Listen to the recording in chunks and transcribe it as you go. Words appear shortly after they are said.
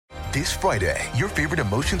This Friday, your favorite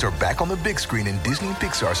emotions are back on the big screen in Disney and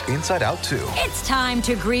Pixar's Inside Out 2. It's time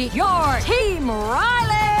to greet your Team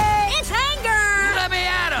Riley. It's anger. Let me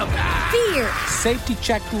at him. Fear. Safety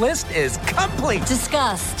checklist is complete.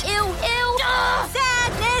 Disgust. Ew.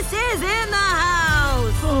 Sadness is in the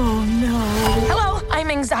house. Oh, no. Hello, I'm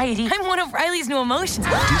anxiety. I'm one of Riley's new emotions.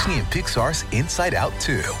 Disney and Pixar's Inside Out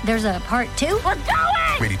 2. There's a part 2? We're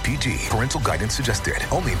going! Rated PG. Parental guidance suggested.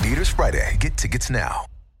 Only in theaters Friday. Get tickets now.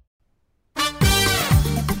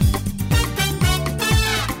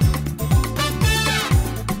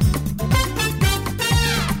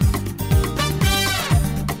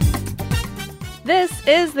 This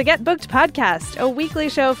is the Get Booked Podcast, a weekly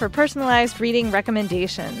show for personalized reading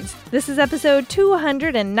recommendations. This is episode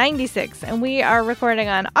 296, and we are recording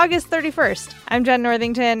on August 31st. I'm Jen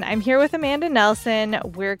Northington. I'm here with Amanda Nelson.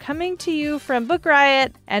 We're coming to you from Book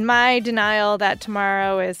Riot and my denial that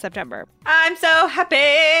tomorrow is September. I'm so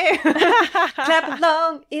happy. Clap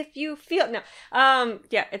along if you feel. No.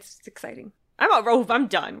 Yeah, it's exciting. I'm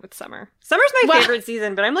done with summer. Summer's my favorite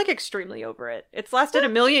season, but I'm like extremely over it. It's lasted a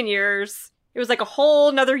million years. It was like a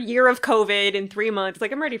whole nother year of COVID in 3 months.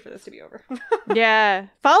 Like, I'm ready for this to be over. Yeah.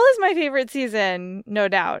 Fall is my favorite season, no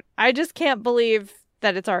doubt. I just can't believe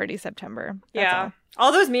that it's already September. That's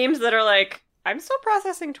all those memes that are like, I'm still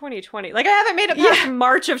processing 2020. Like, I haven't made it past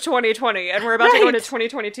March of 2020, and we're about to go into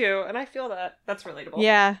 2022, and I feel that. That's relatable.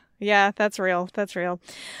 Yeah, that's real.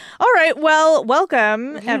 All right, well,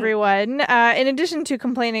 welcome, everyone. In addition to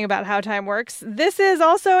complaining about how time works, this is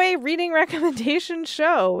also a reading recommendation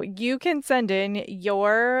show. You can send in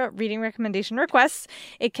your reading recommendation requests.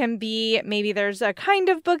 It can be maybe there's a kind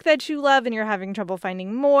of book that you love and you're having trouble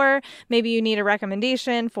finding more. Maybe you need a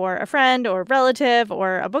recommendation for a friend or relative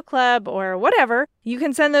or a book club or whatever. You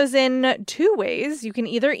can send those in two ways. You can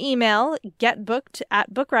either email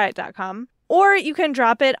getbooked@bookriot.com, or you can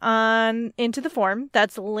drop it into the form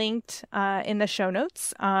that's linked in the show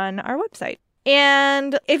notes on our website.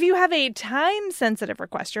 And if you have a time-sensitive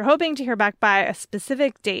request, you're hoping to hear back by a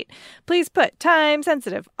specific date, please put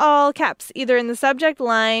time-sensitive, all caps, either in the subject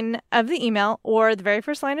line of the email or the very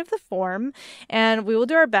first line of the form, and we will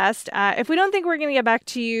do our best. If we don't think we're going to get back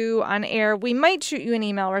to you on air, we might shoot you an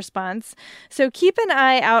email response, so keep an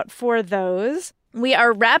eye out for those. We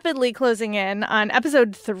are rapidly closing in on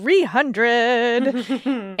episode 300,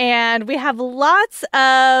 and we have lots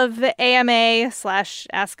of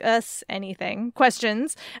AMA/Ask Us Anything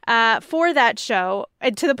questions for that show,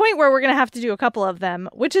 to the point where we're going to have to do a couple of them,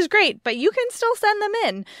 which is great, but you can still send them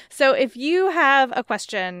in. So if you have a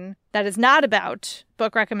question that is not about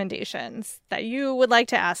book recommendations that you would like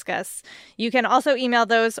to ask us, you can also email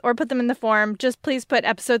those or put them in the form. Just please put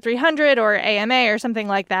episode 300 or AMA or something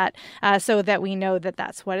like that so that we know that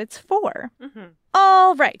that's what it's for. Mm-hmm.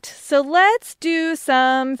 All right, so let's do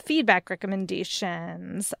some feedback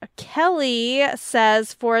recommendations. Kelly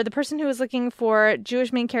says, for the person who is looking for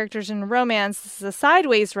Jewish main characters in romance, this is a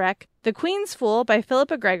sideways rec. The Queen's Fool by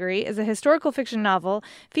Philippa Gregory is a historical fiction novel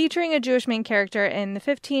featuring a Jewish main character in the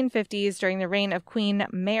 1550s during the reign of Queen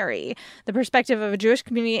Mary. The perspective of a Jewish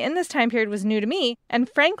community in this time period was new to me, and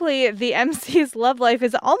frankly, the MC's love life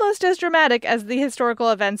is almost as dramatic as the historical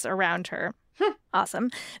events around her.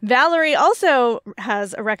 Awesome. Valerie also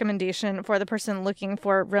has a recommendation for the person looking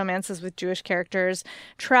for romances with Jewish characters.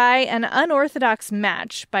 Try An Unorthodox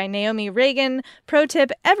Match by Naomi Reagan. Pro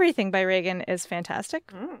tip, everything by Reagan is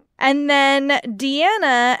fantastic. And then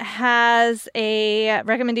Deanna has a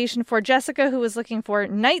recommendation for Jessica, who is looking for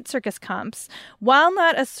Night Circus comps. While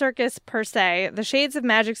not a circus per se, the Shades of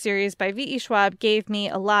Magic series by V.E. Schwab gave me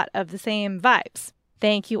a lot of the same vibes.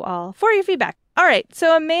 Thank you all for your feedback. All right,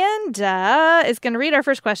 so Amanda is going to read our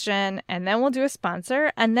first question, and then we'll do a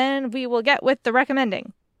sponsor, and then we will get with the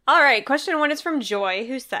recommending. All right, question 1 is from Joy,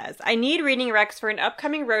 who says, I need reading recs for an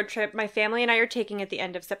upcoming road trip my family and I are taking at the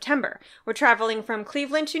end of September. We're traveling from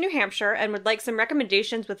Cleveland to New Hampshire and would like some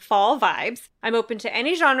recommendations with fall vibes. I'm open to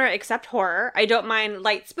any genre except horror. I don't mind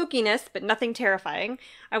light spookiness, but nothing terrifying.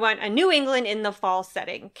 I want a New England in the fall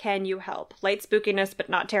setting. Can you help? Light spookiness, but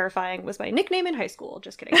not terrifying was my nickname in high school.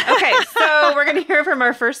 Just kidding. Okay, so we're going to hear from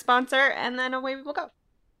our first sponsor, and then away we will go.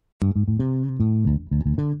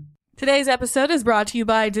 Today's episode is brought to you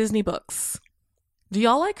by Disney Books. Do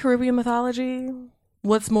y'all like Caribbean mythology?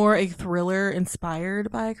 What's more, a thriller inspired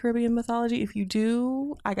by Caribbean mythology? If you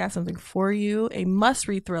do, I got something for you. A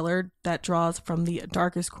must-read thriller that draws from the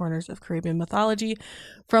darkest corners of Caribbean mythology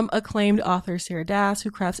from acclaimed author Sarah Dass, who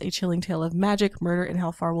crafts a chilling tale of magic, murder, and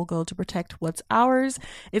how far we'll go to protect what's ours.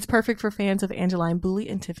 It's perfect for fans of Angeline Boulley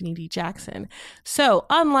and Tiffany D. Jackson. So,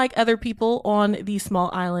 unlike other people on the small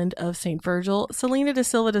island of St. Virgil, Selena da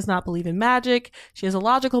Silva does not believe in magic. She has a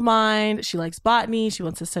logical mind. She likes botany. She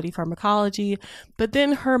wants to study pharmacology. But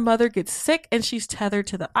then her mother gets sick and she's tethered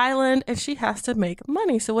to the island and she has to make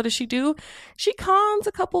money. So what does she do? She cons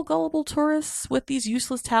a couple gullible tourists with these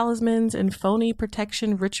useless talismans and phony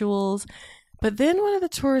protection rituals. But then one of the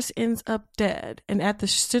tourists ends up dead and at the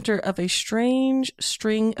center of a strange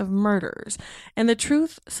string of murders. And the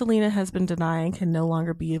truth Selena has been denying can no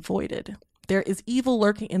longer be avoided. There is evil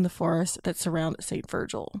lurking in the forest that surround St.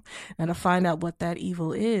 Virgil. And to find out what that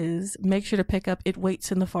evil is, make sure to pick up It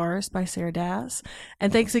Waits in the Forest by Sarah Dass.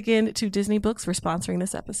 And thanks again to Disney Books for sponsoring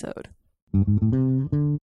this episode.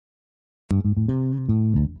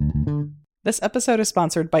 This episode is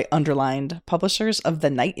sponsored by Underlined, publishers of The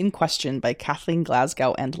Night in Question by Kathleen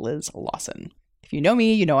Glasgow and Liz Lawson. If you know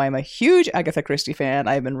me, you know I'm a huge Agatha Christie fan.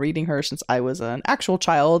 I've been reading her since I was an actual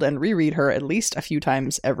child and reread her at least a few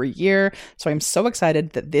times every year. So I'm so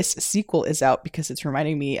excited that this sequel is out because it's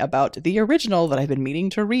reminding me about the original that I've been meaning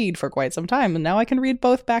to read for quite some time. And now I can read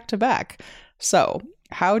both back to back. So,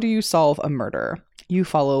 how do you solve a murder? You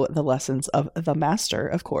follow the lessons of the master,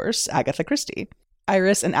 of course, Agatha Christie.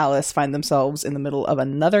 Iris and Alice find themselves in the middle of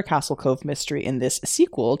another Castle Cove mystery in this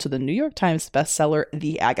sequel to the New York Times bestseller,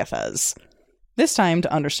 The Agathas. This time,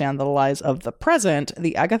 to understand the lies of the present,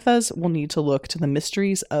 the Agathas will need to look to the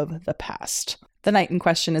mysteries of the past. The Night in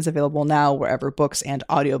Question is available now wherever books and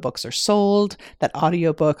audiobooks are sold. That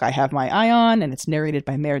audiobook I have my eye on, and it's narrated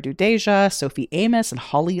by Mare Dudeja, Sophie Amos, and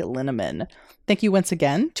Holly Linneman. Thank you once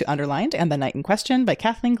again to Underlined and The Night in Question by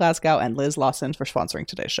Kathleen Glasgow and Liz Lawson for sponsoring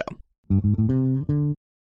today's show.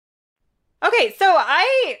 Okay, so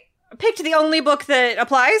I picked the only book that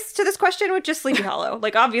applies to this question, which is Sleepy Hollow.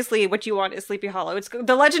 Like, obviously, what you want is Sleepy Hollow. It's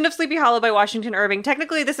The Legend of Sleepy Hollow by Washington Irving.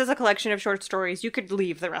 Technically, this is a collection of short stories. You could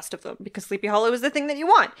leave the rest of them because Sleepy Hollow is the thing that you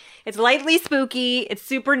want. It's lightly spooky. It's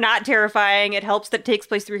super not terrifying. It helps that it takes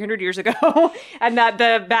place 300 years ago and that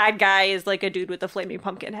the bad guy is like a dude with a flaming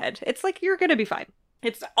pumpkin head. It's like, you're gonna be fine.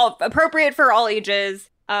 It's appropriate for all ages.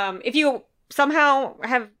 If you somehow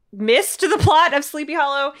have missed the plot of Sleepy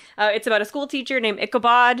Hollow, it's about a school teacher named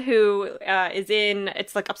Ichabod who is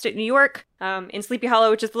it's like upstate New York, in Sleepy Hollow,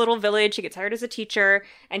 which is the little village. He gets hired as a teacher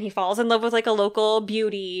and he falls in love with like a local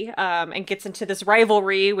beauty, and gets into this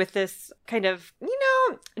rivalry with this kind of,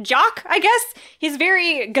 jock, I guess. He's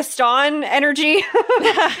very Gaston energy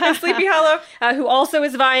in Sleepy Hollow, who also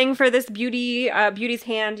is vying for this beauty's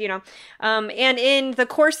hand, and in the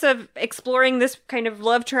course of exploring this kind of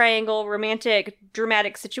love triangle, romantic,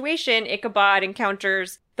 dramatic situation, Ichabod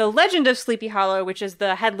encounters the legend of Sleepy Hollow, which is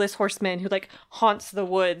the headless horseman who like haunts the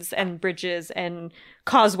woods and bridges and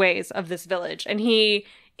causeways of this village. And he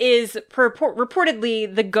is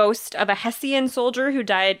reportedly the ghost of a Hessian soldier who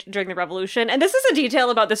died during the Revolution. And this is a detail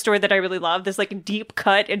about the story that I really love, this like deep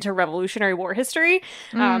cut into Revolutionary War history,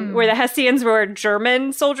 where the Hessians were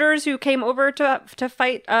German soldiers who came over to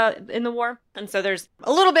fight in the war. And so there's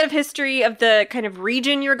a little bit of history of the kind of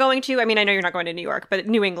region you're going to. I mean, I know you're not going to New York, but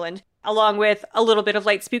New England, along with a little bit of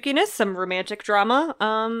light spookiness, some romantic drama,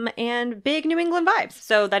 and big New England vibes.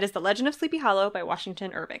 So that is The Legend of Sleepy Hollow by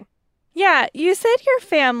Washington Irving. Yeah, you said your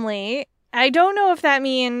family. I don't know if that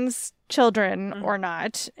means children or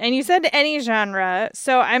not. And you said any genre.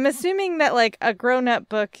 So I'm assuming that like a grown-up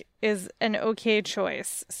book is an okay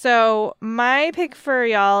choice. So my pick for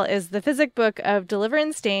y'all is the physic book of Deliver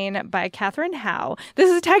and Stain by Catherine Howe.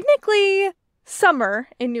 This is technically summer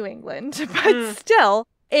in New England, but still,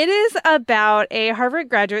 it is about a Harvard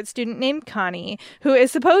graduate student named Connie who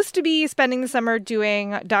is supposed to be spending the summer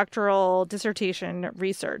doing doctoral dissertation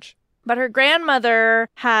research. But her grandmother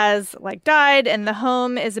has died and the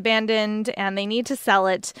home is abandoned and they need to sell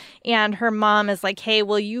it. And her mom is like, hey,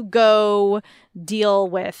 will you go deal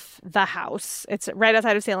with the house? It's right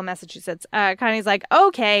outside of Salem, Massachusetts. Connie's like,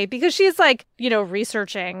 okay, because she's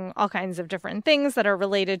researching all kinds of different things that are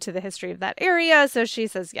related to the history of that area. So she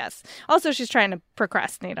says yes. Also, she's trying to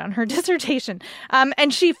procrastinate on her dissertation.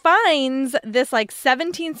 And she finds this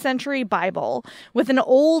 17th century Bible with an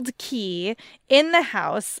old key in the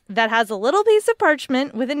house that has a little piece of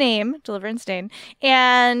parchment with a name, Deliver and Stain.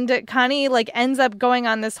 And Connie ends up going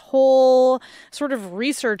on this whole sort of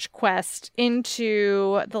research quest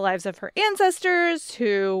into the lives of her ancestors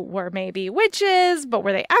who were maybe witches, but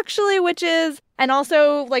were they actually witches? And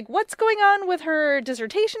also, like, what's going on with her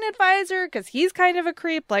dissertation advisor? Because he's kind of a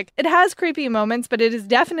creep. Like, it has creepy moments, but it is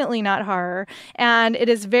definitely not horror. And it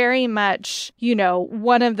is very much, you know,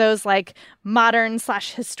 one of those, like,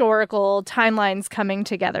 modern/historical timelines coming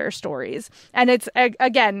together stories. And it's,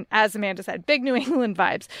 again, as Amanda said, big New England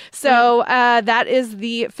vibes. So that is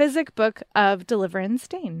the Physic book of Deliverance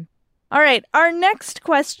Dane. All right, our next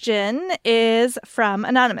question is from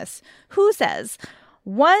Anonymous, who says,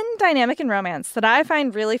 one dynamic in romance that I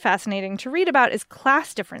find really fascinating to read about is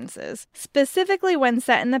class differences, specifically when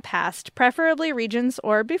set in the past, preferably Regents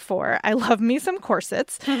or before. I love me some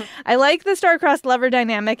corsets. I like the star-crossed lover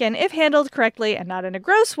dynamic, and if handled correctly and not in a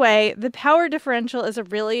gross way, the power differential is a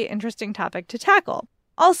really interesting topic to tackle.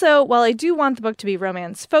 Also, while I do want the book to be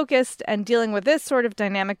romance-focused and dealing with this sort of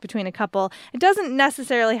dynamic between a couple, it doesn't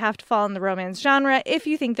necessarily have to fall in the romance genre if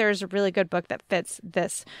you think there's a really good book that fits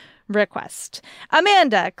this request.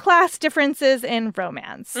 Amanda, class differences in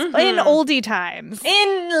romance. In oldie times.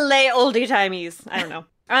 In lay oldie timies. I don't know.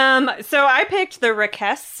 So I picked The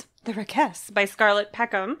Raquesse by Scarlett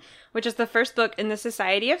Peckham, which is the first book in the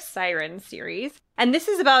Society of Sirens series. And this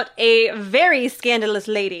is about a very scandalous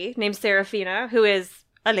lady named Seraphina, who is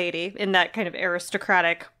a lady in that kind of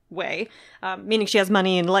aristocratic way, meaning she has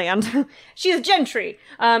money and land. She is gentry.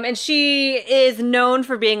 And she is known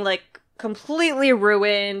for being, like, completely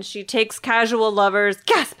ruined. She takes casual lovers.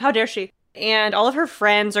 Gasp! How dare she? And all of her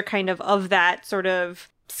friends are kind of that sort of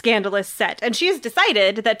scandalous set. And she has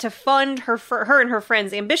decided that to fund her and her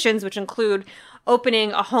friends' ambitions, which include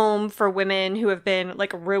opening a home for women who have been,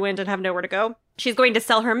 like, ruined and have nowhere to go, she's going to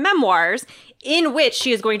sell her memoirs in which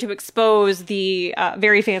she is going to expose the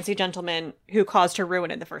very fancy gentleman who caused her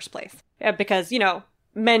ruin in the first place. Because, you know,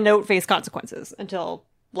 men don't face consequences until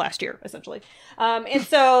last year, essentially. And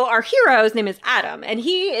so our hero's name is Adam, and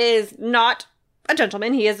he is not a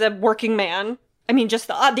gentleman. He is a working man. I mean, just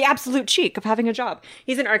the absolute cheek of having a job.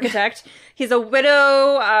 He's an architect. He's a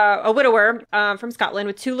widower from Scotland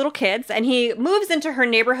with 2 little kids. And he moves into her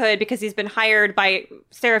neighborhood because he's been hired by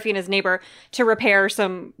Seraphina's neighbor to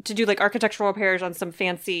do like architectural repairs on some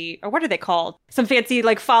fancy, or what are they called? Some fancy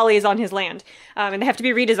like follies on his land. And they have to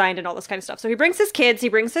be redesigned and all this kind of stuff. So he brings his kids, he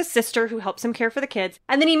brings his sister who helps him care for the kids.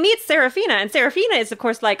 And then he meets Seraphina. And Seraphina is, of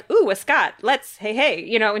course, like, ooh, a Scot. Let's, hey,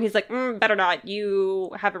 you know, and he's like, better not.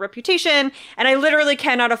 You have a reputation. And I literally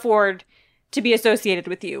cannot afford to be associated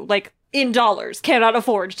with you. Like, in dollars, cannot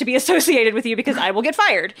afford to be associated with you because I will get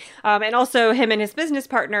fired. And also him and his business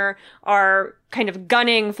partner are kind of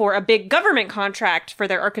gunning for a big government contract for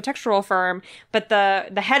their architectural firm. But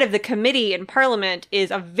the head of the committee in Parliament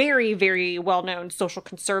is a very, very well-known social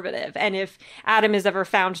conservative. And if Adam is ever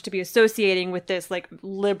found to be associating with this like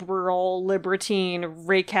libertine,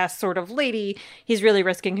 rakesh sort of lady, he's really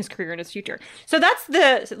risking his career and his future. So that's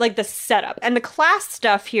the setup. And the class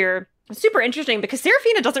stuff here, super interesting because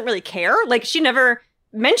Seraphina doesn't really care. Like, she never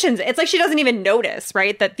mentions it. It's like she doesn't even notice,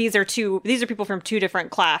 right, that these are people from 2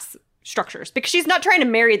 different class structures, because she's not trying to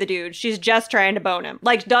marry the dude. She's just trying to bone him.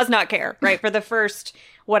 Like, does not care, right, for the first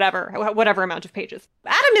whatever amount of pages.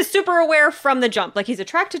 Adam is super aware from the jump. Like, he's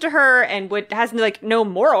attracted to her and has like no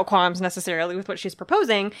moral qualms necessarily with what she's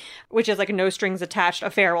proposing, which is like a no strings attached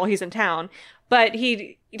affair while he's in town. But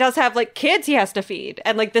he does have like kids he has to feed,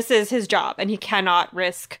 and like this is his job, and he cannot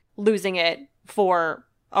risk losing it for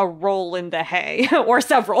a roll in the hay or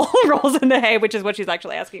several rolls in the hay, which is what she's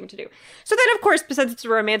actually asking him to do. So then, of course, since it's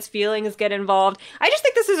romance, feelings get involved. I just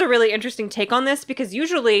think this is a really interesting take on this, because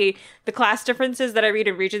usually the class differences that I read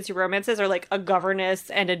in Regency romances are like a governess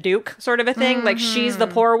and a duke sort of a thing. Mm-hmm. Like, she's the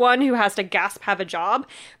poor one who has to have a job.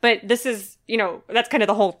 But this is, you know, that's kind of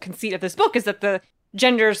the whole conceit of this book, is that the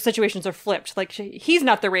gender situations are flipped. Like, he's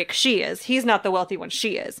not the rake, she is. He's not the wealthy one,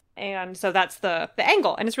 she is. And so that's the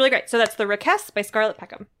angle, and it's really great. So that's The Raquesse by Scarlett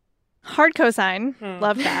Peckham. Hard cosign.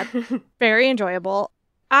 Love that. Very enjoyable.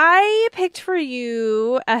 I picked for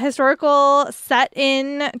you a historical set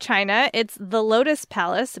in China. It's The Lotus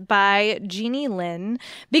Palace by Jeannie Lin,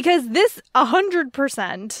 because this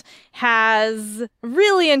 100% has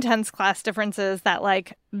really intense class differences that,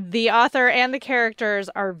 like, the author and the characters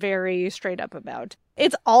are very straight up about.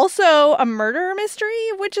 It's also a murder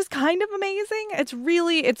mystery, which is kind of amazing.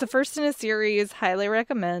 It's the first in a series. Highly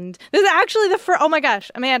recommend. This is actually the first. Oh my gosh,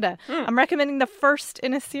 Amanda, I'm recommending the first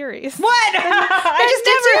in a series. What?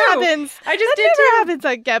 That never happens. I just that did never too. happens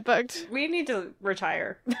on Get Booked. We need to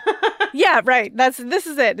retire. Yeah, right. This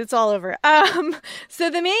is it. It's all over. So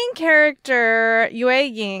the main character, Yue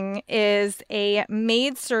Ying, is a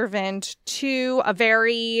maidservant to a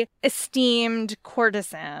very esteemed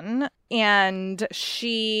courtesan. And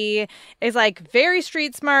she is like very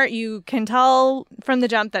street smart. You can tell from the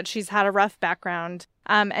jump that she's had a rough background.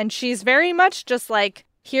 And she's very much just like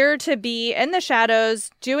here to be in the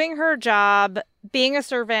shadows, doing her job, being a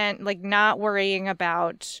servant, like not worrying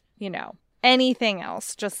about, anything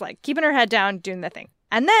else, just like keeping her head down, doing the thing.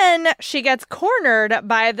 And then she gets cornered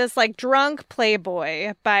by this like drunk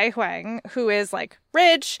playboy, Bai Huang, who is like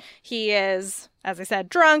rich. He is, as I said,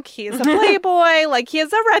 drunk. He is a playboy. Like he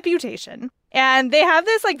has a reputation. And they have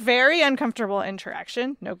this like very uncomfortable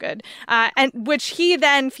interaction. No good. And which he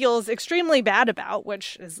then feels extremely bad about,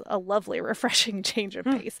 which is a lovely, refreshing change of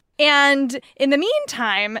pace. And in the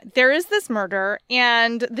meantime, there is this murder,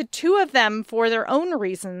 and the two of them, for their own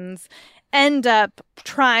reasons, end up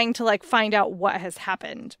trying to like find out what has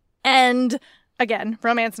happened. And again,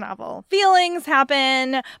 romance novel. Feelings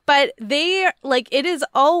happen, but it is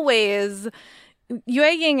always... Yue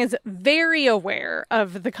Ying is very aware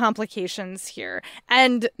of the complications here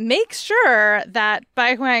and makes sure that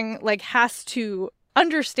Bai Huang has to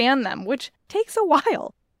understand them, which takes a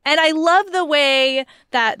while. And I love the way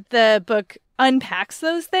that the book unpacks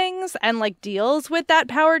those things and deals with that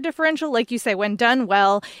power differential. Like you say, when done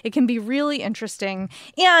well, it can be really interesting.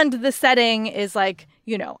 And the setting is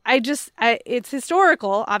it's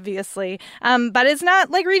historical, obviously, but it's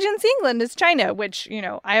not like Regency England, it's China, which,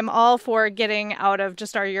 I am all for getting out of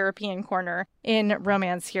just our European corner in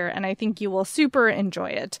romance here, and I think you will super enjoy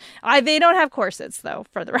it. They don't have corsets, though,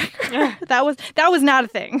 for the record. that was not a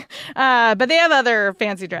thing. But they have other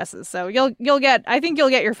fancy dresses, so you'll get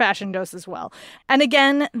your fashion dose as well. And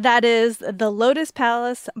again, that is The Lotus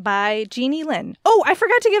Palace by Jeannie Lin. Oh, I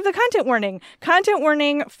forgot to give the content warning. Content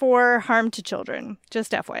warning for harm to children.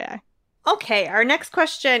 Just FYI. Okay, our next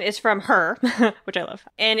question is from her, which I love.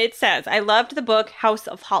 And it says, I loved the book House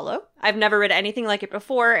of Hollow. I've never read anything like it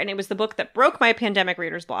before, and it was the book that broke my pandemic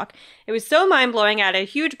reader's block. It was so mind-blowing, I had a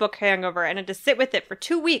huge book hangover and had to sit with it for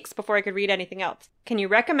 2 weeks before I could read anything else. Can you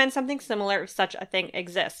recommend something similar if such a thing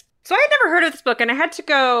exists? So I had never heard of this book, and I had to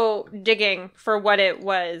go digging for what it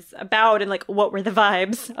was about and what were the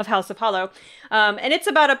vibes of House of Hollow. And it's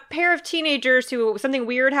about a pair of teenagers who something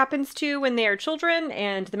weird happens to when they are children,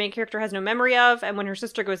 and the main character has no memory of. And when her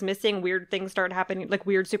sister goes missing, weird things start happening,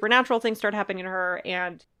 weird supernatural things start happening to her,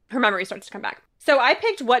 and her memory starts to come back. So I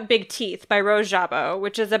picked What Big Teeth by Rose Jabo,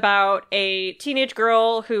 which is about a teenage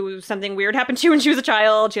girl who something weird happened to when she was a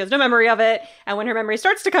child. She has no memory of it. And when her memory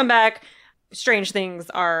starts to come back, strange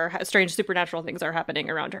supernatural things are happening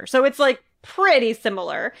around her. So it's pretty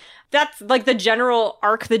similar. That's the general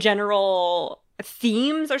arc, the general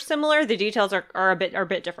themes are similar. The details are a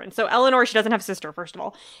bit different. So Eleanor, she doesn't have a sister, first of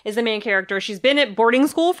all, is the main character. She's been at boarding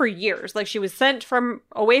school for years. She was sent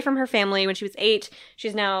away from her family when she was 8.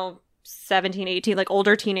 She's now 17, 18,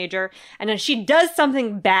 older teenager. And then she does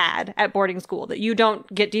something bad at boarding school that you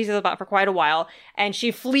don't get details about for quite a while. And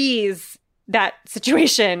she flees that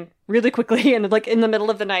situation really quickly and in the middle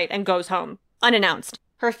of the night and goes home unannounced.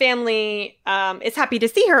 Her family is happy to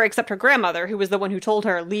see her except her grandmother, who was the one who told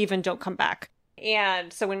her, leave and don't come back.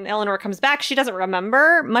 And so when Eleanor comes back, she doesn't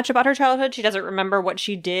remember much about her childhood. She doesn't remember what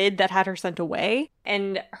she did that had her sent away.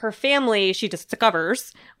 And her family, she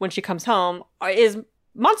discovers when she comes home, is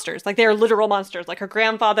monsters. They are literal monsters. Her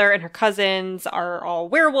grandfather and her cousins are all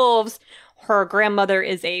werewolves. Her grandmother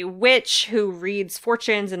is a witch who reads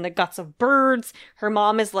fortunes in the guts of birds. Her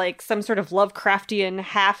mom is some sort of Lovecraftian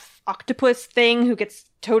half octopus thing who gets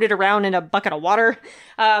toted around in a bucket of water.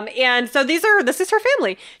 And so this is her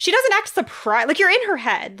family. She doesn't act surprised. You're in her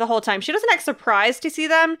head the whole time. She doesn't act surprised to see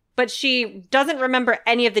them, but she doesn't remember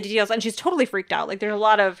any of the details. And she's totally freaked out. There's a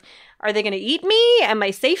lot of, are they going to eat me? Am I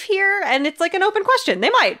safe here? And it's an open question. They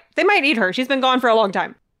might eat her. She's been gone for a long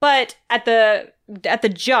time. But at the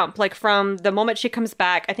jump, from the moment she comes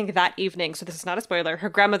back, I think that evening, so this is not a spoiler, her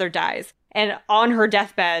grandmother dies. And on her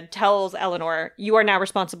deathbed tells Eleanor, you are now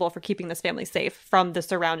responsible for keeping this family safe from the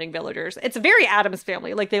surrounding villagers. It's a very Addams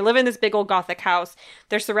Family. They live in this big old Gothic house.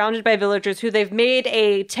 They're surrounded by villagers who they've made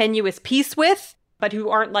a tenuous peace with, but who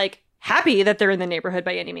aren't happy that they're in the neighborhood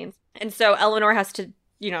by any means. And so Eleanor has to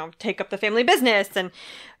take up the family business and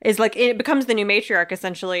is it becomes the new matriarch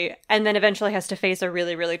essentially, and then eventually has to face a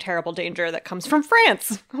really, really terrible danger that comes from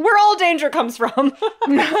France, where all danger comes from,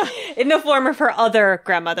 in the form of her other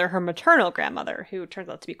grandmother, her maternal grandmother, who turns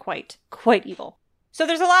out to be quite evil. So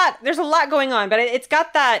there's a lot going on, but it's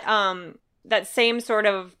got that that same sort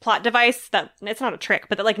of plot device, that it's not a trick,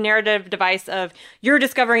 but that like narrative device of you're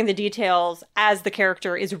discovering the details as the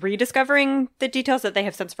character is rediscovering the details that they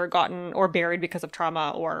have since forgotten or buried because of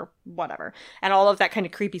trauma or whatever. And all of that kind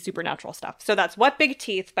of creepy supernatural stuff. So that's What Big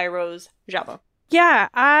Teeth by Rose Jabo. Yeah,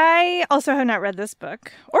 I also have not read this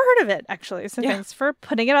book or heard of it, actually. So thanks for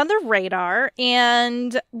putting it on the radar.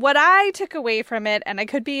 And what I took away from it, and I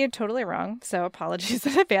could be totally wrong, so apologies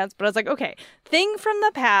in advance, but I was like, okay, thing from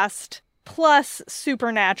the past plus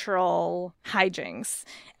supernatural hijinks.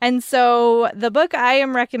 And so the book I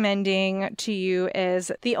am recommending to you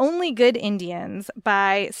is The Only Good Indians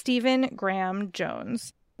by Stephen Graham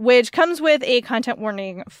Jones, which comes with a content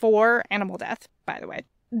warning for animal death, by the way.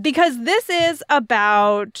 Because this is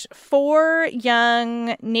about 4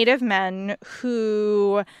 young Native men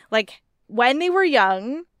who, like, when they were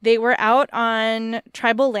young, they were out on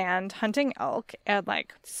tribal land hunting elk, and,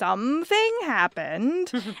 like, something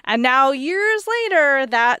happened. And now, years later,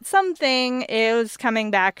 that something is coming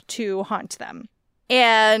back to haunt them.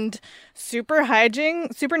 And supernatural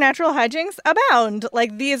hijinks abound.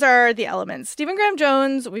 Like, these are the elements. Stephen Graham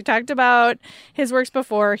Jones, we talked about his works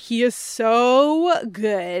before. He is so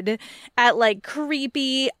good at, like,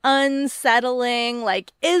 creepy, unsettling,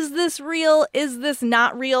 like, is this real? Is this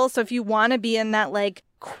not real? So if you want to be in that, like,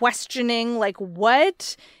 questioning, like,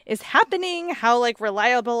 what is happening? How, like,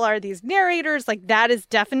 reliable are these narrators? Like, that is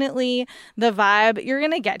definitely the vibe you're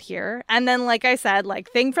gonna get here. And then, like I said,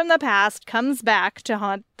 like, thing from the past comes back to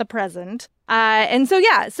haunt the present. And so,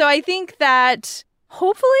 yeah, so I think that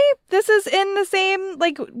hopefully this is in the same,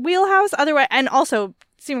 like, wheelhouse. Otherwise, and also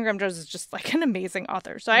Stephen Graham Jones is just, like, an amazing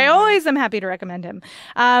author. So I always am happy to recommend him.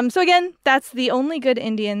 So again, that's The Only Good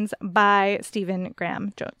Indians by Stephen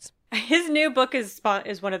Graham Jones. His new book is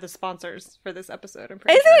one of the sponsors for this episode. I'm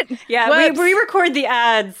pretty sure. Is it? Yeah, we record the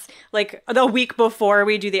ads like the week before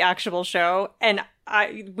we do the actual show, and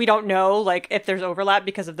we don't know like if there's overlap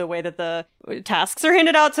because of the way that the tasks are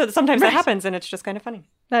handed out. So sometimes that happens, and it's just kind of funny.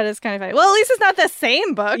 That is kind of funny. Well, at least it's not the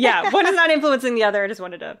same book. Yeah, one is not influencing the other. I just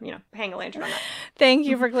wanted to, hang a lantern on that. Thank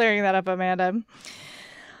you for clearing that up, Amanda.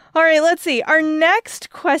 All right, let's see. Our next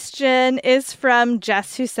question is from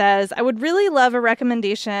Jess, who says, I would really love a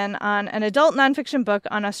recommendation on an adult nonfiction book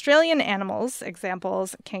on Australian animals,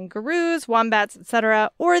 examples, kangaroos, wombats,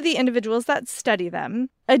 etc., or the individuals that study them.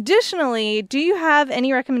 Additionally, do you have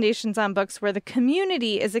any recommendations on books where the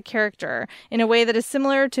community is a character in a way that is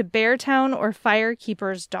similar to Beartown or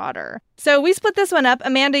Firekeeper's Daughter? So we split this one up.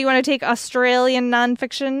 Amanda, you want to take Australian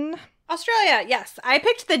nonfiction? Australia, yes. I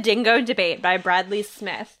picked The Dingo Debate by Bradley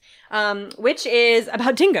Smith, which is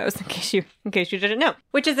about dingoes, in case you didn't know,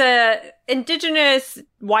 which is a indigenous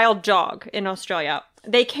wild dog in Australia.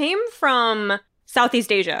 They came from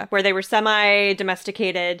Southeast Asia, where they were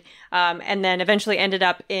semi-domesticated, and then eventually ended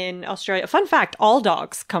up in Australia. Fun fact, all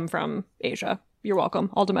dogs come from Asia. You're welcome.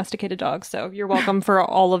 All domesticated dogs. So you're welcome for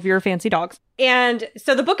all of your fancy dogs. And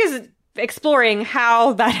so the book is exploring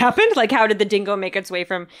how that happened. Like, how did the dingo make its way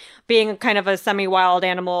from being kind of a semi-wild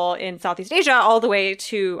animal in Southeast Asia all the way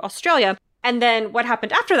to Australia? And then what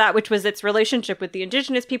happened after that, which was its relationship with the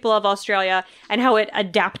indigenous people of Australia and how it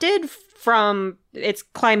adapted from its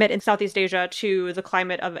climate in Southeast Asia to the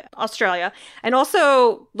climate of Australia. And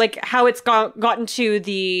also, like, how it's gotten to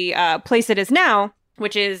the place it is now,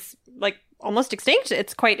 which is, like, almost extinct.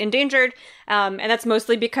 It's quite endangered. And that's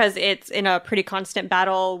mostly because it's in a pretty constant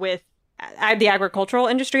battle with the agricultural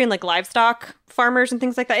industry and like livestock farmers and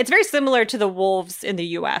things like that. It's very similar to the wolves in the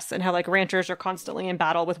US and how like ranchers are constantly in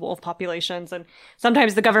battle with wolf populations, and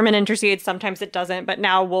sometimes the government intercedes, sometimes it doesn't, but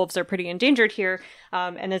now wolves are pretty endangered here.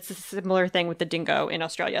 And it's a similar thing with the dingo in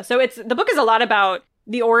Australia. So the book is a lot about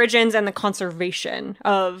the origins and the conservation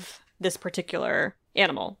of this particular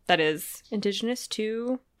animal that is indigenous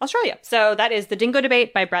to Australia. So that is The Dingo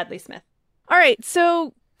Debate by Bradley Smith. All right,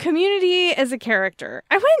 so community as a character.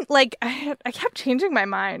 I went like, I kept changing my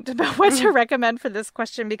mind about what to recommend for this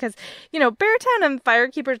question because, Beartown and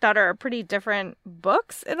Firekeeper's Daughter are pretty different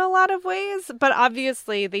books in a lot of ways, but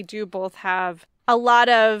obviously they do both have a lot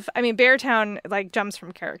of, Beartown like jumps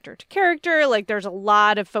from character to character. Like there's a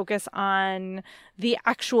lot of focus on the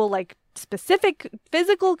actual like specific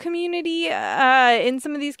physical community in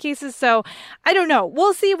some of these cases. So I don't know.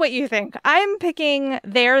 We'll see what you think. I'm picking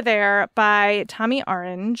There by Tommy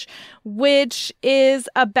Orange, which is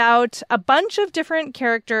about a bunch of different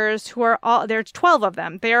characters who are all, there's 12 of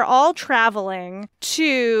them. They are all traveling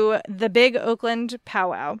to the big Oakland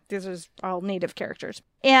powwow. These are all native characters.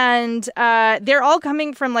 And they're all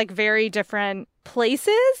coming from like very different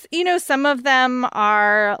places. You know, some of them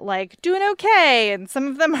are like doing okay and some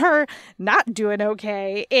of them are not doing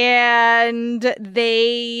okay. And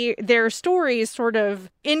their stories sort of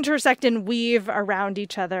intersect and weave around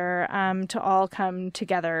each other to all come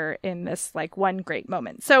together in this like one great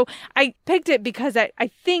moment. So I picked it because I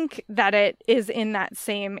think that it is in that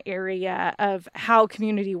same area of how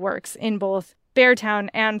community works in both Beartown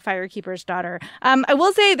and Firekeeper's Daughter. I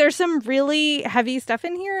will say there's some really heavy stuff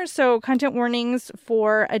in here. So content warnings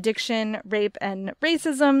for addiction, rape, and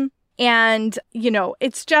racism. And, you know,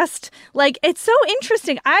 it's just like, it's so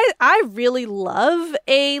interesting. I really love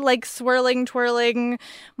a like swirling, twirling,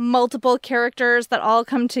 multiple characters that all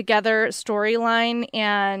come together storyline.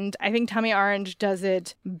 And I think Tommy Orange does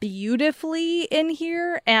it beautifully in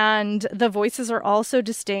here. And the voices are also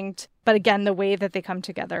distinct. But again, the way that they come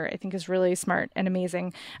together, I think, is really smart and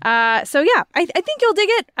amazing. So yeah, I think you'll dig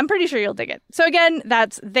it. I'm pretty sure you'll dig it. So again,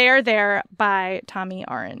 that's There by Tommy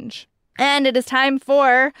Orange. And it is time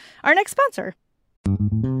for our next sponsor.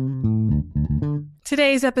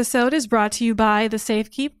 Today's episode is brought to you by The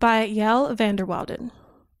Safekeep by Yael Vanderwalden.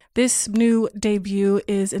 This new debut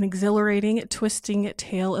is an exhilarating, twisting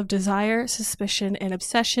tale of desire, suspicion, and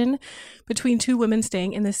obsession between two women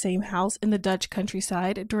staying in the same house in the Dutch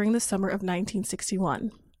countryside during the summer of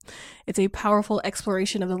 1961. It's a powerful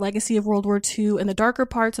exploration of the legacy of World War II and the darker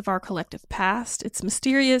parts of our collective past. It's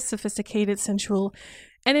mysterious, sophisticated, sensual,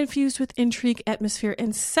 and infused with intrigue, atmosphere,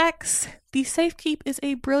 and sex. The Safekeep is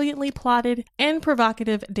a brilliantly plotted and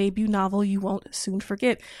provocative debut novel you won't soon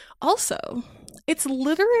forget. Also, it's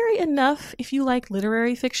literary enough if you like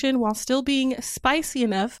literary fiction while still being spicy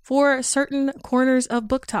enough for certain corners of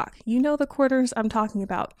book talk. You know the corners I'm talking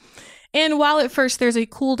about. And while at first there's a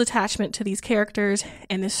cool detachment to these characters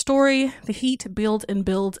and this story, the heat builds and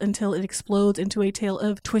builds until it explodes into a tale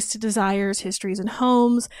of twisted desires, histories, and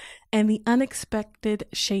homes, and the unexpected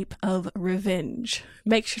shape of revenge.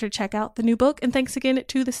 Make sure to check out the new book, and thanks again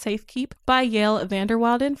to The Safekeep by Yael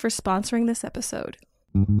Vanderwalden for sponsoring this episode.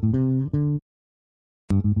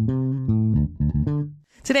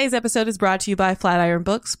 Today's episode is brought to you by Flatiron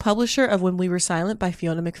Books, publisher of When We Were Silent by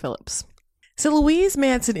Fiona McPhillips. So Louise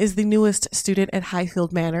Manson is the newest student at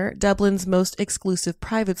Highfield Manor, Dublin's most exclusive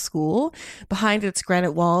private school. Behind its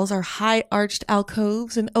granite walls are high-arched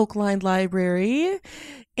alcoves, an oak-lined library,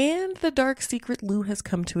 and the dark secret Lou has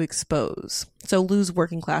come to expose. So Lou's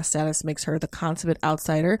working class status makes her the consummate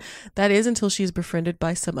outsider. That is until she's befriended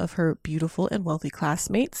by some of her beautiful and wealthy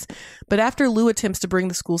classmates. But after Lou attempts to bring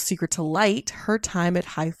the school's secret to light, her time at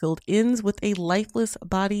Highfield ends with a lifeless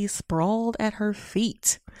body sprawled at her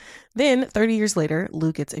feet. Then, 30 years later,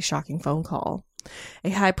 Lou gets a shocking phone call. A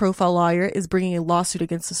high-profile lawyer is bringing a lawsuit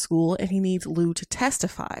against the school, and he needs Lou to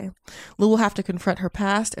testify. Lou will have to confront her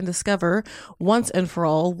past and discover, once and for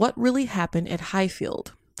all, what really happened at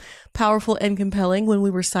Highfield. Powerful and compelling, When We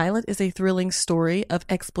Were Silent is a thrilling story of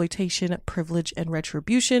exploitation, privilege, and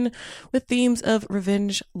retribution, with themes of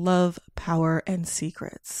revenge, love, power, and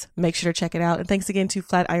secrets. Make sure to check it out, and thanks again to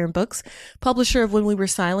Flatiron Books, publisher of When We Were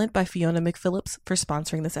Silent by Fiona McPhillips, for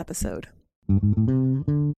sponsoring this episode.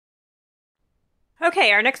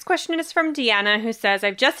 Okay, our next question is from Deanna, who says,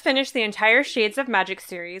 I've just finished the entire Shades of Magic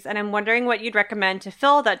series, and I'm wondering what you'd recommend to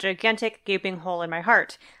fill that gigantic gaping hole in my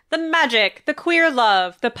heart. The magic, the queer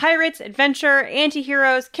love, the pirates, adventure,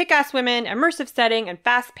 anti-heroes, kick-ass women, immersive setting, and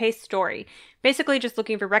fast-paced story. Basically just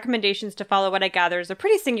looking for recommendations to follow what I gather is a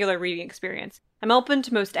pretty singular reading experience. I'm open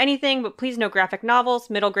to most anything, but please no graphic novels,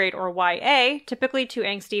 middle grade, or YA. Typically too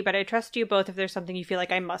angsty, but I trust you both if there's something you feel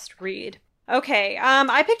like I must read. Okay,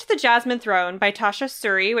 I picked The Jasmine Throne by Tasha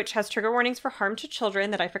Suri, which has trigger warnings for harm to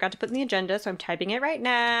children that I forgot to put in the agenda, so I'm typing it right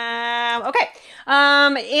now. Okay,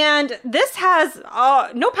 and this has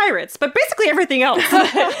no pirates, but basically everything else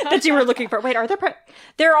that you were looking for. Wait, are there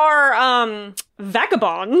there are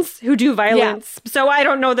vagabonds who do violence, so I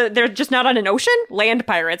don't know that they're just not on an ocean? Land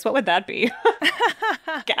pirates, what would that be?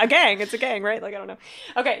 A gang, it's a gang, right? Like, I don't know.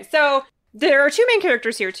 Okay, so there are two main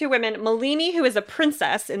characters here, two women. Malini, who is a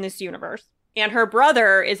princess in this universe, and her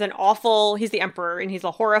brother is he's the emperor, and he's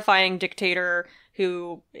a horrifying dictator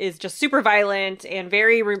who is just super violent and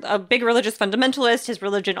a big religious fundamentalist. His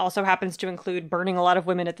religion also happens to include burning a lot of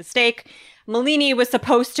women at the stake. Malini was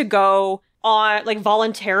supposed to go on, like,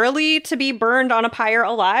 voluntarily to be burned on a pyre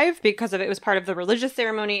alive because it was part of the religious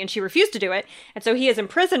ceremony, and she refused to do it. And so he has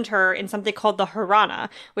imprisoned her in something called the Harana,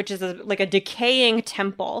 which is a decaying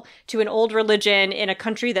temple to an old religion in a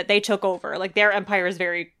country that they took over. Like, their empire is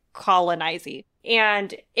very colonizing.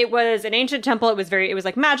 And it was an ancient temple. It was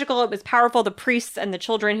like magical. It was powerful. The priests and the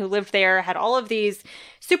children who lived there had all of these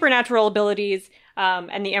supernatural abilities.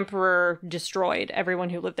 And the emperor destroyed everyone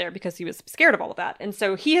who lived there because he was scared of all of that. And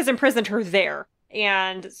so he has imprisoned her there.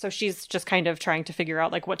 And so she's just kind of trying to figure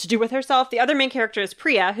out like what to do with herself. The other main character is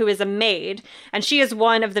Priya, who is a maid. And she is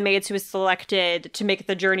one of the maids who is selected to make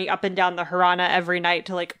the journey up and down the Harana every night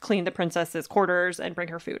to like clean the princess's quarters and bring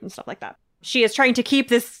her food and stuff like that. She is trying to keep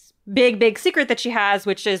this big secret that she has,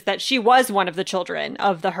 which is that she was one of the children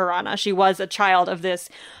of the Harana. She was a child of this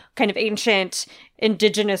kind of ancient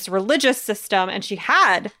indigenous religious system, and she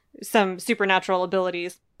had some supernatural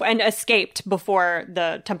abilities and escaped before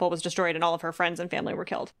the temple was destroyed and all of her friends and family were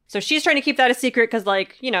killed. So she's trying to keep that a secret because,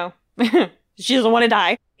 like, you know, she doesn't want to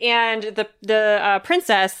die. And the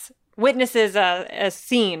princess witnesses a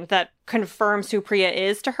scene that confirms who Priya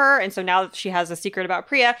is to her. And so now she has a secret about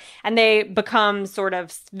Priya, and they become sort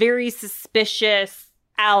of very suspicious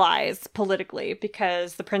allies politically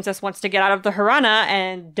because the princess wants to get out of the Harana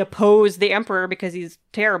and depose the emperor because he's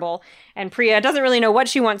terrible. And Priya doesn't really know what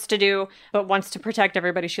she wants to do, but wants to protect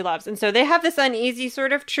everybody she loves. And so they have this uneasy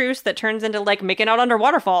sort of truce that turns into like making out under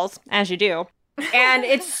waterfalls, as you do. And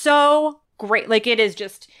it's so great. Like, it is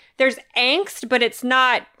just, there's angst, but it's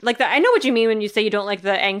not like that. I know what you mean when you say you don't like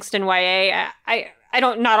the angst in YA. I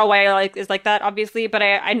don't, not all YA is like that, obviously, but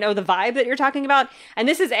I know the vibe that you're talking about. And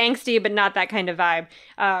this is angsty, but not that kind of vibe.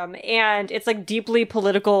 And it's like deeply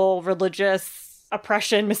political, religious,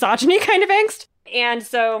 oppression, misogyny kind of angst. And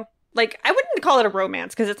so, like, I wouldn't call it a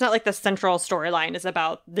romance because it's not like the central storyline is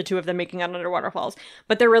about the two of them making out under waterfalls.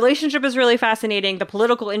 But their relationship is really fascinating. The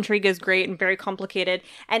political intrigue is great and very complicated.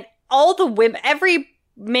 And all the women, every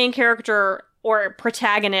main character or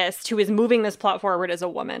protagonist who is moving this plot forward is a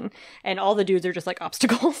woman. And all the dudes are just like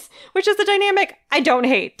obstacles, which is the dynamic I don't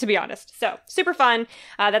hate, to be honest. So, super fun.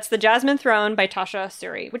 That's The Jasmine Throne by Tasha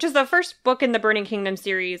Suri, which is the first book in the Burning Kingdom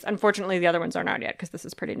series. Unfortunately, the other ones aren't out yet because this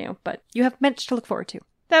is pretty new, but you have much to look forward to.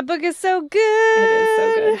 That book is so good. It is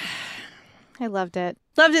so good. I loved it.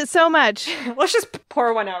 Loved it so much. Let's just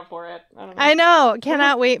pour one out for it. I don't know. I know.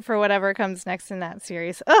 Cannot wait for whatever comes next in that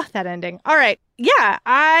series. Ugh, that ending. All right. Yeah,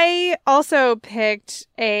 I also picked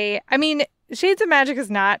Shades of Magic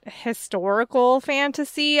is not historical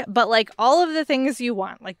fantasy, but like all of the things you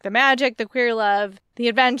want, like the magic, the queer love, the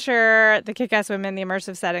adventure, the kick-ass women, the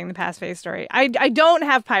immersive setting, the past phase story. I don't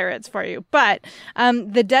have pirates for you, but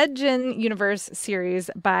the Dead Djinn Universe series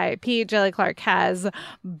by P. Djeli Clark has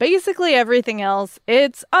basically everything else.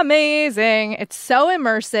 It's amazing. It's so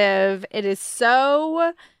immersive. It is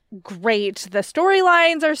so great. The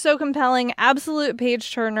storylines are so compelling, absolute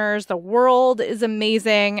page turners. The world is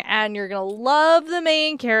amazing, and you're gonna love the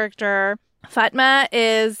main character. Fatma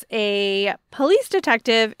is a police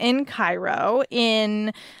detective in Cairo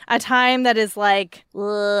in a time that is like,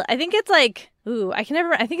 I think it's like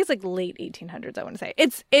late 1800s, I want to say.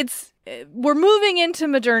 We're moving into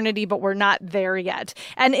modernity, but we're not there yet.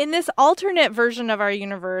 And in this alternate version of our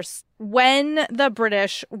universe, when the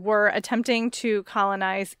British were attempting to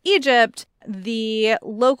colonize Egypt, the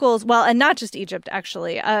locals, well, and not just Egypt,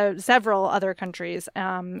 actually, several other countries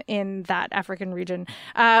in that African region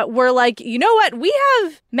were like, you know what? We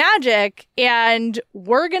have magic and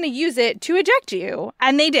we're going to use it to eject you.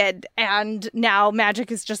 And they did. And now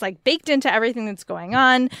magic is just like baked into everything that's going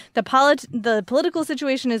on. The political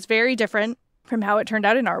situation is very different from how it turned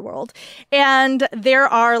out in our world. And there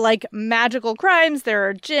are like magical crimes. There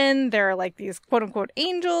are jinn. There are like these quote unquote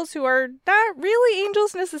angels who are not really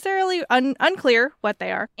angels necessarily, unclear what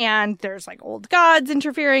they are. And there's like old gods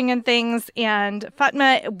interfering in things. And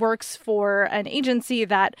Fatma works for an agency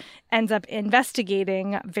that ends up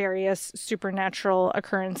investigating various supernatural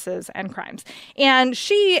occurrences and crimes. And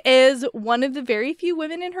she is one of the very few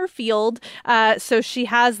women in her field. So she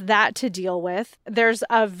has that to deal with. There's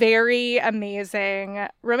a very amazing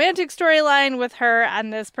romantic storyline with her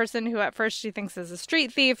and this person who at first she thinks is a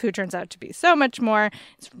street thief who turns out to be so much more.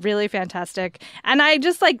 It's really fantastic. And I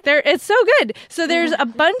just like it's so good. So there's a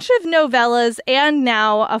bunch of novellas and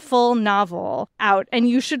now a full novel out, and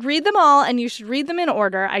you should read them all and you should read them in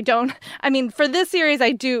order. For this series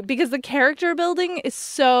I do, because the character building is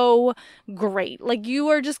so great. Like, you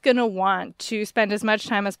are just going to want to spend as much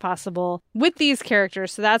time as possible with these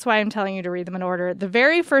characters. So that's why I'm telling you to read them in order. The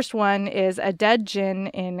very first one is A Dead Djinn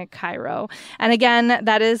in Cairo. And again,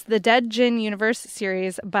 that is the Dead Djinn Universe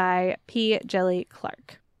series by P. Djeli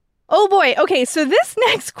Clark. Oh boy. Okay, so this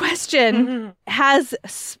next question has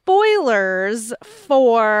spoilers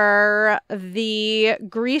for the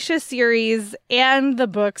Grisha series and the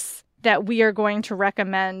books that we are going to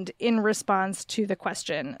recommend in response to the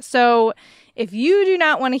question. So if you do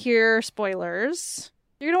not want to hear spoilers,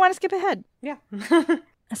 you're going to want to skip ahead. Yeah.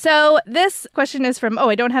 So this question is from,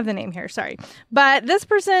 I don't have the name here, sorry. But this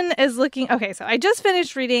person is looking, okay, so I just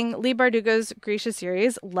finished reading Leigh Bardugo's Grisha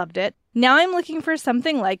series, loved it. Now I'm looking for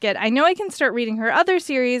something like it. I know I can start reading her other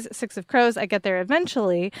series, Six of Crows, I get there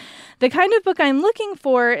eventually. The kind of book I'm looking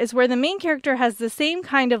for is where the main character has the same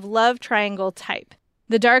kind of love triangle type.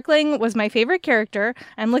 The Darkling was my favorite character.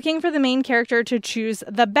 I'm looking for the main character to choose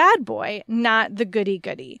the bad boy, not the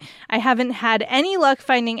goody-goody. I haven't had any luck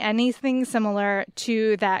finding anything similar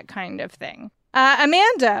to that kind of thing.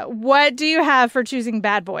 Amanda, what do you have for choosing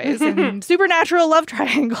bad boys and supernatural love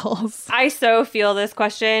triangles? I so feel this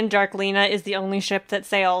question. Darklina is the only ship that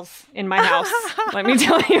sails in my house. Let me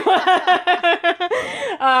tell you.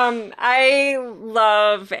 I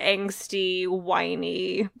love angsty,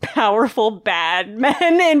 whiny, powerful bad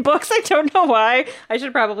men in books. I don't know why. I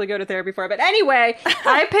should probably go to therapy for it. But anyway,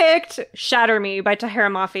 I picked Shatter Me by Tahira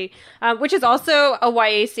Mafi, which is also a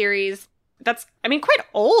YA series that's, quite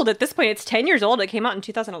old at this point. It's 10 years old. It came out in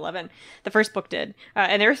 2011. The first book did.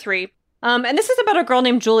 And there are 3. And this is about a girl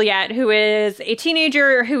named Juliet, who is a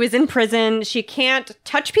teenager who is in prison. She can't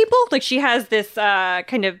touch people. Like, she has this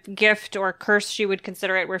kind of gift or curse, she would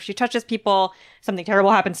consider it, where if she touches people, something terrible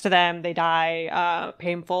happens to them. They die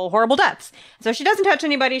painful, horrible deaths. So she doesn't touch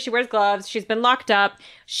anybody. She wears gloves. She's been locked up.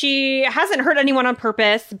 She hasn't hurt anyone on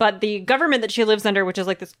purpose, but the government that she lives under, which is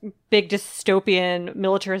like this big dystopian,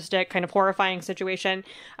 militaristic, kind of horrifying situation,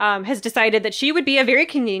 has decided that she would be a very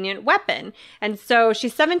convenient weapon. And so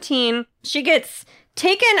she's 17. She gets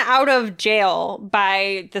taken out of jail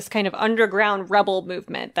by this kind of underground rebel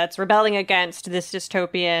movement that's rebelling against this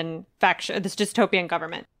dystopian faction, this dystopian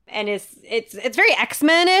government. And it's very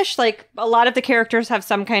X-Men-ish. Like, a lot of the characters have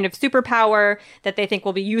some kind of superpower that they think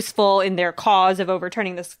will be useful in their cause of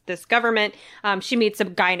overturning this government. She meets a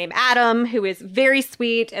guy named Adam, who is very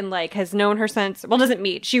sweet and, like, has known her since, well, doesn't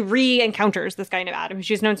meet. She re-encounters this guy named Adam, who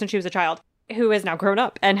she's known since she was a child, who is now grown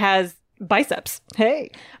up and has biceps.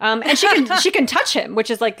 Hey. And she can touch him,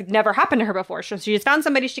 which is like never happened to her before. So she's found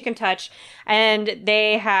somebody she can touch, and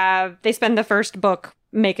they spend the first book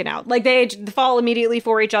making out. Like, they fall immediately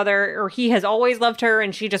for each other, or he has always loved her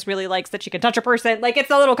and she just really likes that she can touch a person. Like,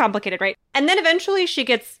 it's a little complicated, right? And then eventually she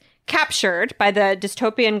gets captured by the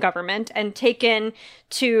dystopian government and taken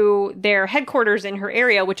to their headquarters in her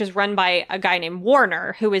area, which is run by a guy named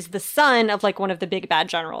Warner, who is the son of like one of the big bad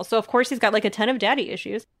generals. So of course he's got like a ton of daddy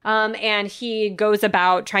issues. And he goes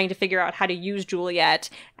about trying to figure out how to use Juliet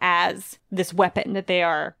as this weapon that they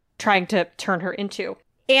are trying to turn her into.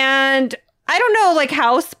 And I don't know, like,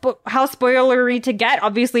 how spoilery to get.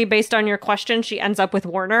 Obviously, based on your question, she ends up with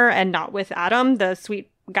Warner and not with Adam, the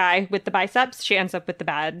sweet guy with the biceps. She ends up with the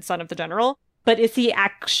bad son of the general. But is he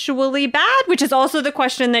actually bad? Which is also the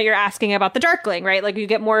question that you're asking about the Darkling, right? Like, you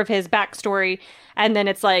get more of his backstory, and then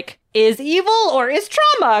it's like, is evil or is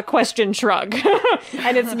trauma? Question shrug.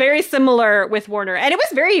 And it's very similar with Warner. And it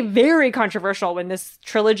was very, very controversial when this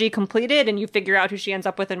trilogy completed and you figure out who she ends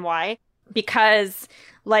up with and why. Because,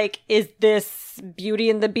 like, is this Beauty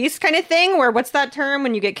and the Beast kind of thing? Where, what's that term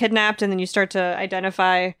when you get kidnapped and then you start to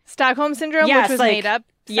identify Stockholm Syndrome, yes, which was like, made up.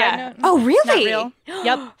 Yeah. Oh, really? Not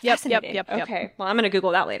real. Yep. Okay. Well, I'm going to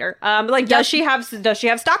Google that later. Does she have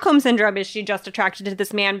Stockholm Syndrome? Is she just attracted to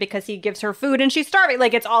this man because he gives her food and she's starving?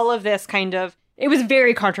 Like, it's all of this kind of, it was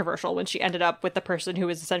very controversial when she ended up with the person who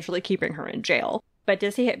was essentially keeping her in jail. But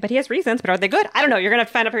he has reasons, but are they good? I don't know. You're going to have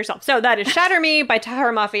to find out for yourself. So that is Shatter Me by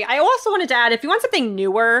Tahira Mafi. I also wanted to add, if you want something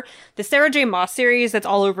newer, the Sarah J. Maas series that's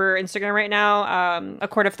all over Instagram right now, A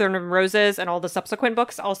Court of Thorn and Roses, and all the subsequent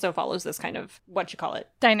books also follows this kind of, what you call it?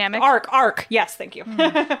 Dynamic. Arc. Yes, thank you.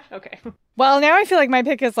 Okay. Well, now I feel like my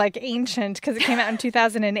pick is like ancient because it came out in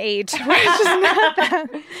 2008, which is not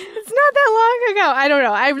that long ago. I don't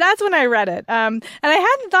know. That's when I read it. And I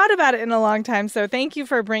hadn't thought about it in a long time. So thank you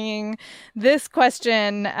for bringing this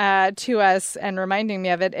question to us and reminding me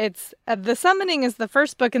of it. It's The Summoning is the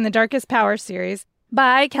first book in the Darkest Power series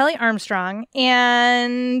by Kelly Armstrong.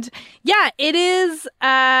 And yeah, it is,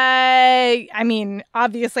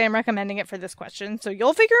 obviously I'm recommending it for this question, so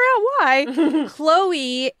you'll figure out why.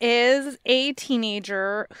 Chloe is a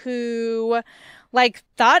teenager who, like,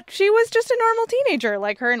 thought she was just a normal teenager.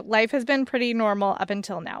 Like, her life has been pretty normal up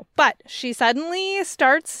until now. But she suddenly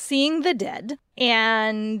starts seeing the dead.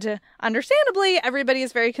 And understandably, everybody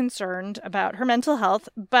is very concerned about her mental health.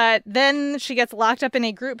 But then she gets locked up in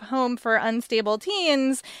a group home for unstable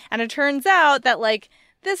teens. And it turns out that, like,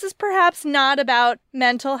 this is perhaps not about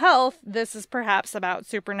mental health. This is perhaps about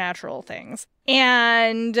supernatural things.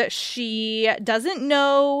 And she doesn't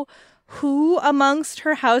know who amongst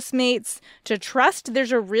her housemates to trust.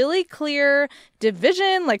 There's a really clear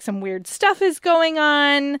division, like some weird stuff is going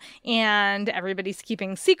on and everybody's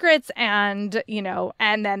keeping secrets and,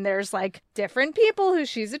 and then there's like different people who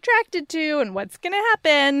she's attracted to and what's going to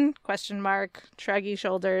happen? ? Shruggy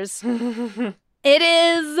shoulders. It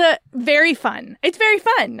is very fun. It's very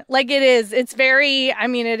fun. Like it is. It is very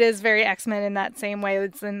X-Men in that same way.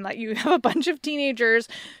 It's in like you have a bunch of teenagers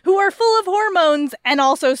who are full of hormones and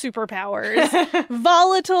also superpowers.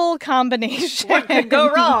 Volatile combination. What could go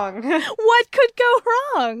wrong? What could go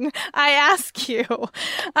wrong? I ask you.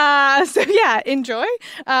 So yeah, enjoy.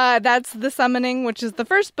 That's The Summoning, which is the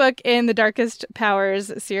first book in the Darkest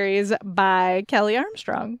Powers series by Kelly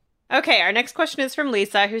Armstrong. Okay, our next question is from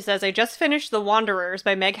Lisa, who says, I just finished The Wanderers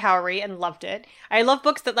by Meg Howry and loved it. I love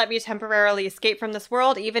books that let me temporarily escape from this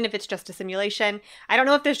world, even if it's just a simulation. I don't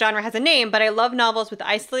know if this genre has a name, but I love novels with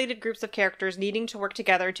isolated groups of characters needing to work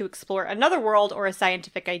together to explore another world or a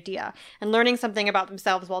scientific idea, and learning something about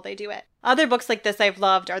themselves while they do it. Other books like this I've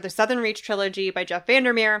loved are the Southern Reach trilogy by Jeff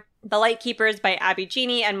Vandermeer, The Light Keepers by Abby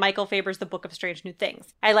Genie, and Michael Faber's The Book of Strange New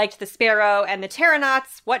Things. I liked The Sparrow and The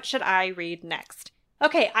Terranauts. What should I read next?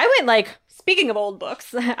 Okay, I went speaking of old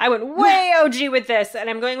books, I went way OG with this, and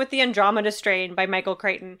I'm going with The Andromeda Strain by Michael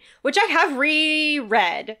Crichton, which I have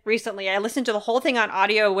reread recently. I listened to the whole thing on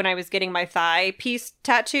audio when I was getting my thigh piece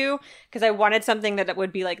tattoo, because I wanted something that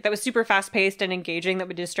would be that was super fast-paced and engaging, that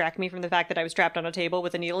would distract me from the fact that I was trapped on a table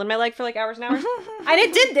with a needle in my leg for hours and hours. And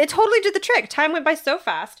it totally did the trick. Time went by so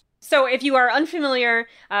fast. So if you are unfamiliar,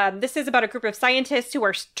 this is about a group of scientists who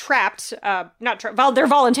are trapped, they're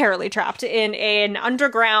voluntarily trapped in an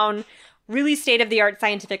underground, really state-of-the-art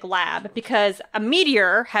scientific lab because a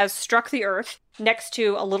meteor has struck the Earth next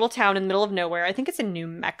to a little town in the middle of nowhere. I think it's in New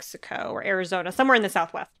Mexico or Arizona, somewhere in the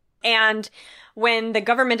Southwest. And when the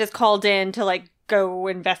government is called in to go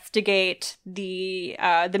investigate the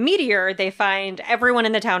meteor, they find everyone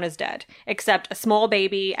in the town is dead except a small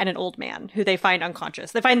baby and an old man who they find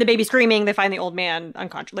unconscious. They find the baby screaming. They find the old man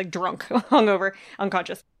unconscious, drunk, hungover,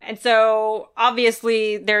 unconscious. And so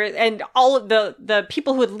obviously all of the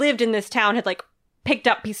people who had lived in this town had picked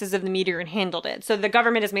up pieces of the meteor and handled it. So the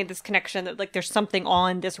government has made this connection that there's something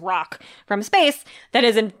on this rock from space that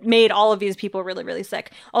has made all of these people really, really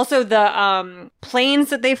sick. Also, the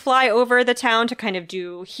planes that they fly over the town to kind of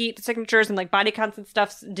do heat signatures and body counts and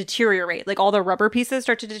stuff deteriorate. All the rubber pieces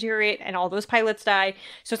start to deteriorate and all those pilots die.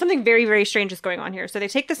 So something very, very strange is going on here. So they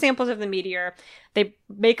take the samples of the meteor, they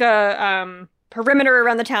make a perimeter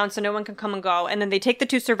around the town so no one can come and go. And then they take the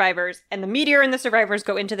two survivors, and the meteor and the survivors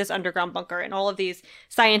go into this underground bunker. And all of these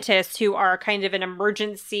scientists who are kind of an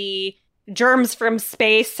emergency germs from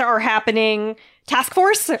space are happening task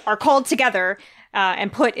force are called together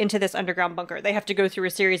and put into this underground bunker. They have to go through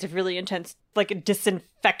a series of really intense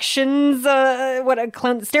disinfections,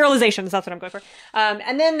 sterilizations, that's what I'm going for.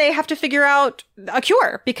 And then they have to figure out a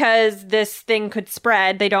cure because this thing could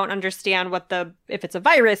spread. They don't understand if it's a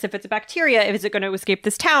virus, if it's a bacteria, if it's going to escape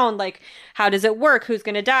this town, how does it work? Who's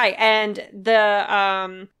going to die? And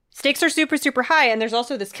the stakes are super, super high. And there's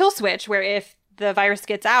also this kill switch where if the virus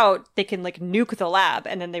gets out, they can nuke the lab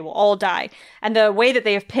and then they will all die. And the way that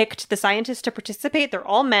they have picked the scientists to participate, they're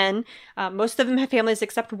all men. Most of them have families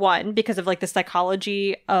except one because of the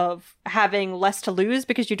psychology of having less to lose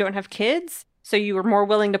because you don't have kids. So you are more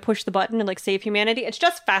willing to push the button and save humanity. It's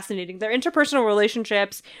just fascinating. Their interpersonal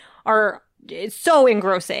relationships it's so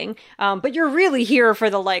engrossing. But you're really here for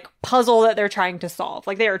the puzzle that they're trying to solve.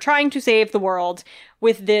 They are trying to save the world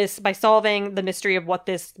with this by solving the mystery of what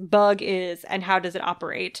this bug is and how does it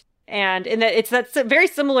operate. And that's very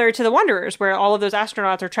similar to The Wanderers, where all of those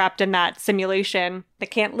astronauts are trapped in that simulation. They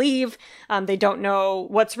can't leave. They don't know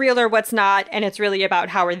what's real or what's not. And it's really about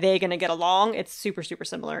how are they going to get along. It's super, super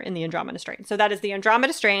similar in The Andromeda Strain. So that is The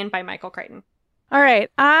Andromeda Strain by Michael Crichton. All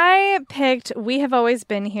right. I picked We Have Always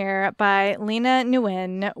Been Here by Lena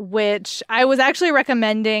Nguyen, which I was actually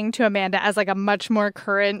recommending to Amanda as a much more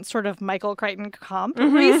current sort of Michael Crichton comp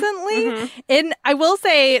recently. And I will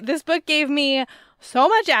say this book gave me so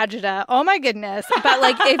much agita. Oh my goodness.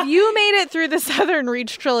 But if you made it through the Southern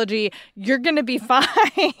Reach trilogy, you're going to be fine.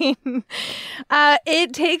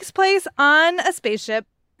 It takes place on a spaceship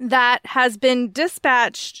that has been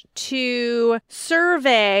dispatched to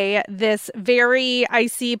survey this very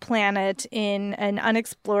icy planet in an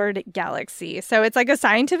unexplored galaxy. So it's a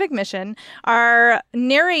scientific mission. Our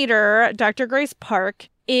narrator, Dr. Grace Park,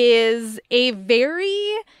 is a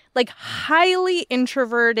very highly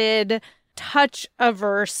introverted,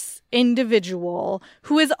 touch-averse individual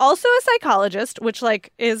who is also a psychologist, which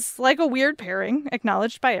is a weird pairing,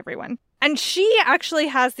 acknowledged by everyone. And she actually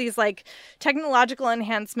has these like technological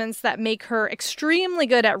enhancements that make her extremely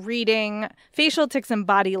good at reading facial tics and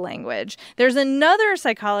body language. There's another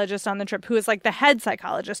psychologist on the trip who is like the head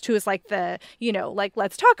psychologist, who is like the, you know, like,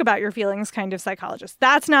 let's talk about your feelings kind of psychologist.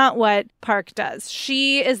 That's not what Park does.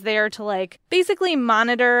 She is there to like basically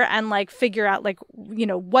monitor and like figure out like, you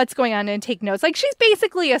know, what's going on and take notes. Like she's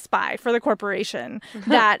basically a spy for the corporation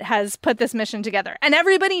that has put this mission together. And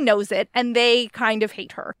everybody knows it and they kind of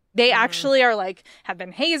hate her. They actually are like, have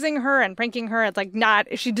been hazing her and pranking her. It's like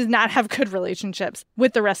she does not have good relationships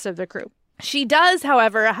with the rest of the crew. She does,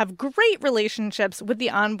 however, have great relationships with the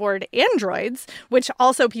onboard androids, which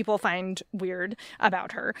also people find weird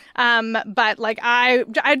about her. But like, I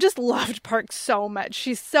just loved Park so much.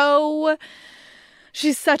 She's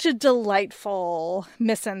such a delightful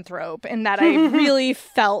misanthrope in that I really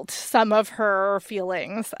felt some of her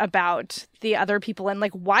feelings about the other people and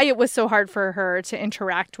like why it was so hard for her to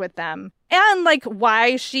interact with them and like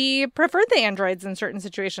why she preferred the androids in certain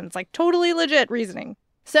situations, like totally legit reasoning.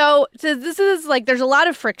 So this is like, there's a lot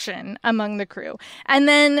of friction among the crew. And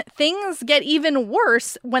then things get even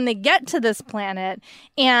worse when they get to this planet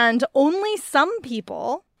and only some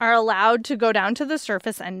people are allowed to go down to the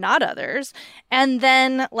surface and not others. And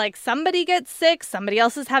then like somebody gets sick, somebody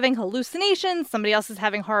else is having hallucinations, somebody else is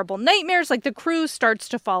having horrible nightmares. Like the crew starts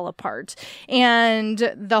to fall apart.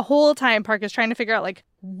 And the whole time Park is trying to figure out like,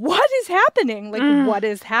 what is happening? Like, what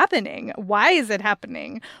is happening? Why is it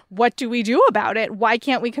happening? What do we do about it? Why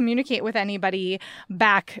can't we communicate with anybody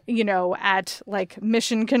back, you know, at like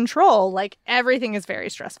mission control? Like everything is very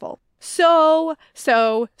stressful. So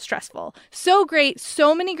stressful. So great.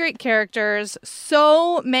 So many great characters.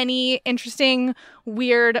 So many interesting,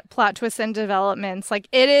 weird plot twists and developments. Like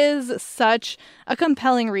it is such a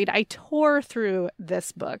compelling read. I tore through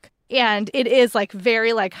this book. And it is like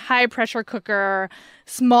very like high pressure cooker,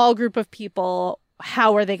 small group of people.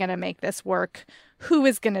 How are they going to make this work? Who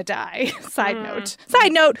is going to die? Side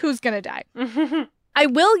note, who's going to die? I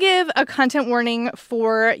will give a content warning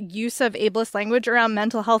for use of ableist language around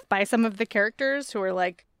mental health by some of the characters who are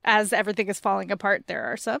like, as everything is falling apart, there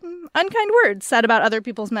are some unkind words said about other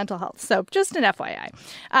people's mental health. So just an FYI.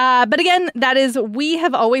 But again, that is We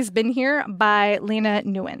Have Always Been Here by Lena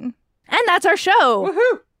Nguyen. And that's our show.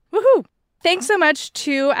 Woohoo! Thanks so much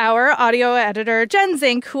to our audio editor, Jen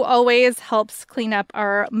Zink, who always helps clean up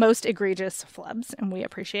our most egregious flubs, and we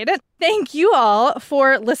appreciate it. Thank you all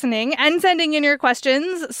for listening and sending in your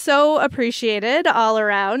questions. So appreciated all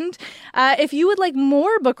around. If you would like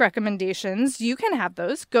more book recommendations, you can have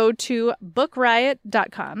those. Go to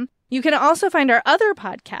bookriot.com. You can also find our other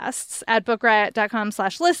podcasts at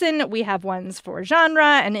bookriot.com/listen. We have ones for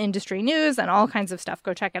genre and industry news and all kinds of stuff.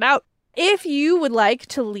 Go check it out. If you would like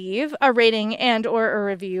to leave a rating and or a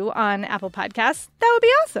review on Apple Podcasts, that would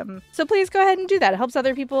be awesome. So please go ahead and do that. It helps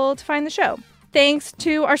other people to find the show. Thanks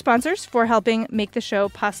to our sponsors for helping make the show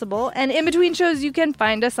possible. And in between shows, you can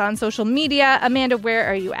find us on social media. Amanda, where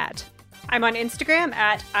are you at? I'm on Instagram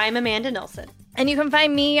at I'm Amanda Nilsson. And you can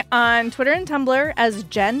find me on Twitter and Tumblr as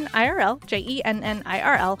Jen IRL,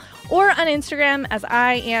 JENNIRL, or on Instagram as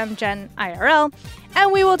I am Jen IRL.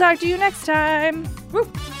 And we will talk to you next time.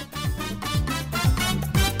 Woo!